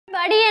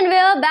everybody, and we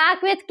are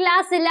back with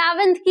class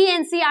 11th की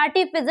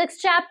NCERT physics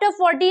chapter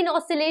 14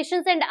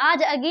 oscillations and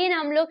आज again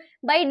हम लोग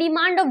by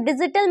demand of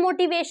digital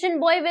motivation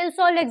boy will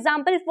solve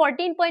example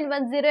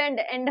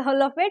 14.10 and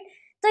all of it.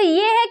 तो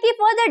ये है कि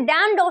for the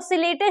damped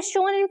oscillator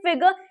shown in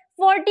figure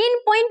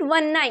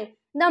 14.19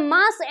 the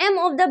mass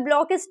m of the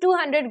block is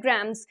 200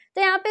 grams.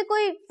 तो यहाँ पे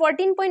कोई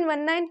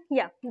 14.19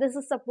 yeah this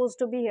is supposed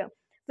to be here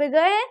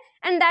figure है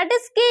and that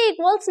is K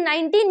equals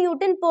 90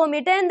 Newton per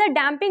meter and the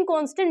damping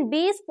constant B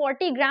is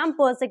 40 gram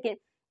per second.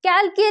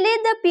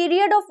 Calculate the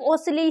period of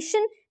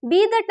oscillation, B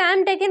the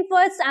time taken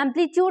for its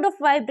amplitude of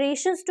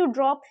vibrations to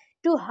drop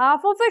to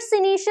half of its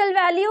initial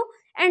value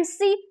and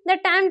C the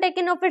time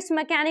taken of its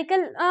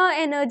mechanical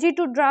energy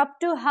to drop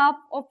to half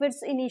of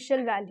its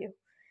initial value.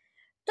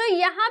 तो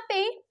यहाँ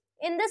पे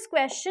in this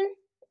question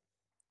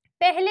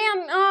पहले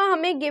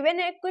हमें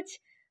given है कुछ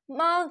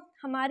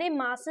हमारे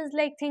masses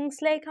like things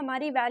like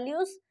हमारी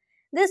values.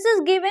 This is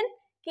given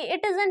कि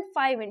it isn't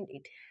 5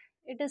 indeed,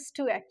 it is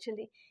 2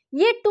 actually.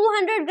 ये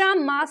 200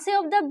 ग्राम मास है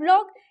of the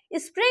block.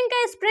 स्प्रिंग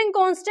का स्प्रिंग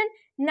कांस्टेंट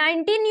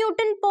 90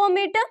 न्यूटन पर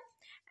मीटर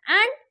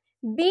एंड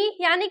B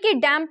यानी कि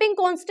damping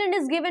constant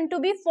is given to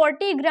be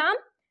 40 ग्राम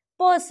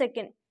पर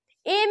सेकेंड.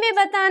 A में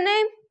बताना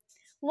है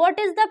what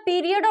is the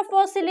period of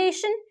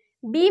oscillation,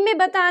 B में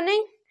बताना है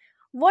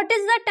what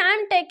is the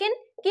time taken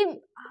कि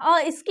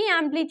इसकी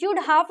amplitude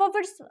half of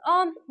its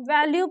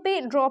value पे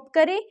ड्रॉप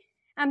करे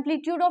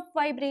amplitude of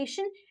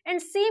vibration and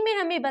C में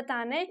हमें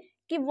बताना है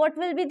कि what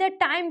will be the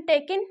time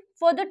taken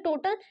for the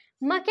total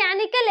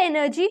mechanical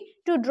energy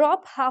to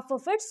drop half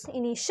of its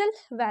initial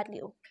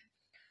value.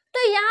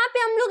 तो यहाँ पे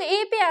हम लोग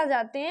A पे आ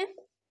जाते हैं.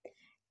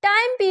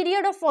 टाइम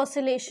पीरियड ऑफ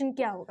ऑसिलेशन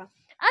क्या होगा.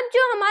 अब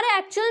जो हमारा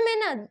एक्चुअल में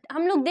ना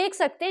हम लोग देख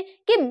सकते हैं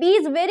कि B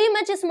is very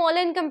much small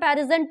in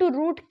comparison to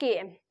root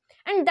KM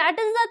and that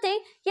is the thing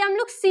कि हम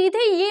लोग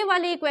सीधे ये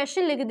वाले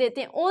इक्वेशन लिख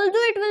देते हैं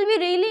although it will be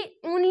really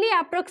only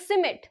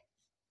approximate,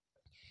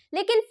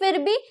 लेकिन फिर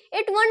भी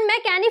it won't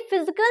make any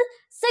physical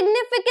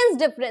significance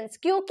difference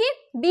क्योंकि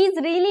B is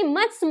really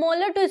much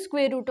smaller to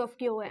square root of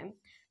QM.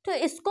 तो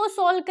इसको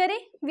सॉल्व करें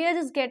we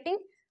are just getting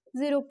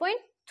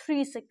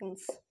 0.3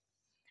 seconds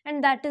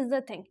and that is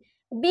the thing.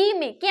 B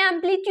में कि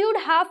amplitude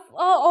half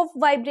of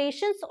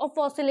vibrations of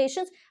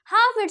oscillations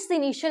half it's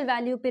initial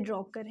value पे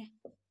drop करें.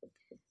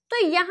 तो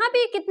यहाँ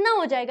पे कितना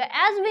हो जाएगा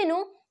as we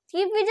know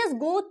if we just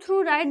go through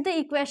write the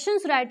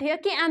equations right here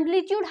कि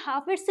amplitude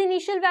half it's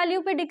initial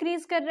value पे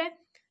डिक्रीज कर रहे हैं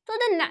तो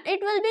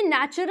it will be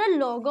natural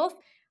log of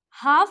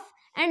half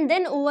and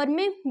then over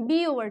में B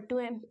over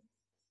 2M.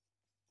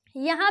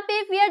 यहाँ पे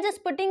if we are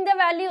just putting the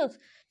values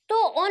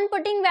तो on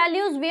putting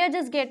values we are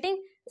just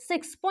getting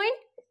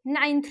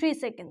 6.93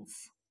 seconds.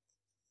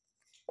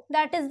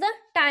 That is the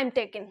time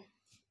taken.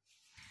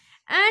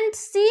 And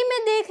C में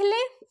देख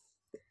ले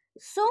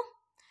so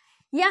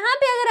यहाँ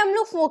पे अगर हम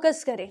लोग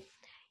फोकस करें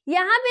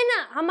यहाँ पे ना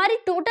हमारी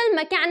total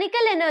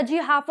mechanical energy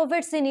half of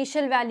its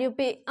initial value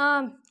पे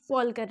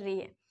फॉल कर रही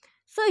है.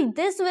 So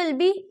this will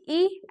be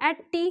E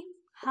eight T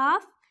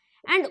half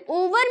and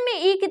over में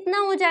E कितना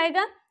हो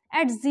जाएगा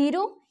एट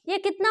 0. ये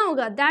कितना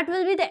होगा that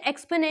will be the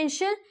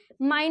exponential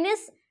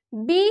minus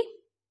B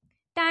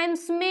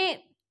times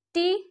में T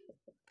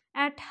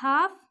एट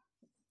हाफ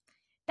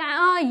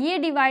ये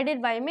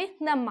डिवाइडेड बाय में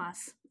the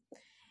mass.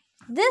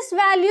 This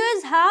value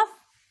is half.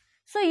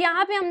 सो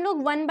यहाँ पे हम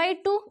लोग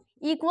 1/2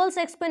 इक्वल्स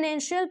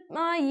एक्सपोनेंशियल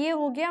ये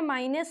हो गया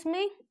माइनस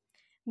में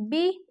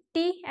B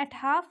T at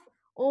half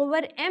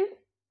over M.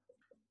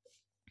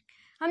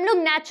 हम लोग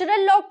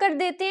नेचुरल लॉग कर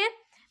देते हैं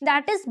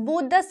that is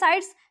both the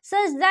sides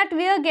such that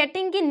we are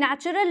getting कि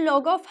natural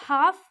log of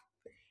half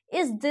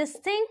is this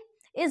thing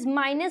is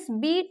minus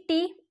B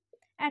T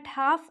at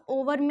half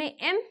over में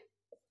M.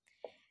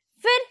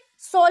 फिर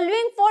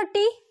solving for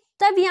T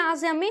तब यहाँ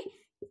से हमें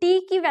T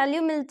की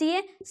वैल्यू मिलती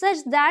है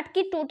सच दैट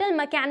की total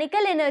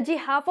mechanical energy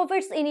half of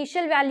its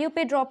initial value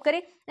पे ड्रॉप करे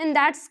and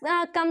that's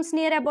comes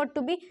near about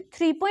to be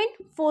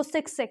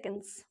 3.46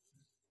 seconds.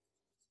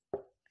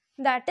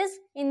 That is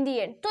in the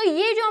and. तो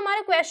ये जो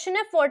हमारा क्वेश्चन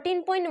है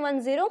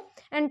 14.10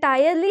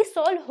 एंटायरली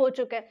सॉल्व हो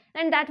चुका है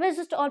and that was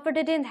just all for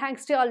today.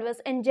 Thanks to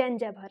always and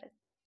जय भारत.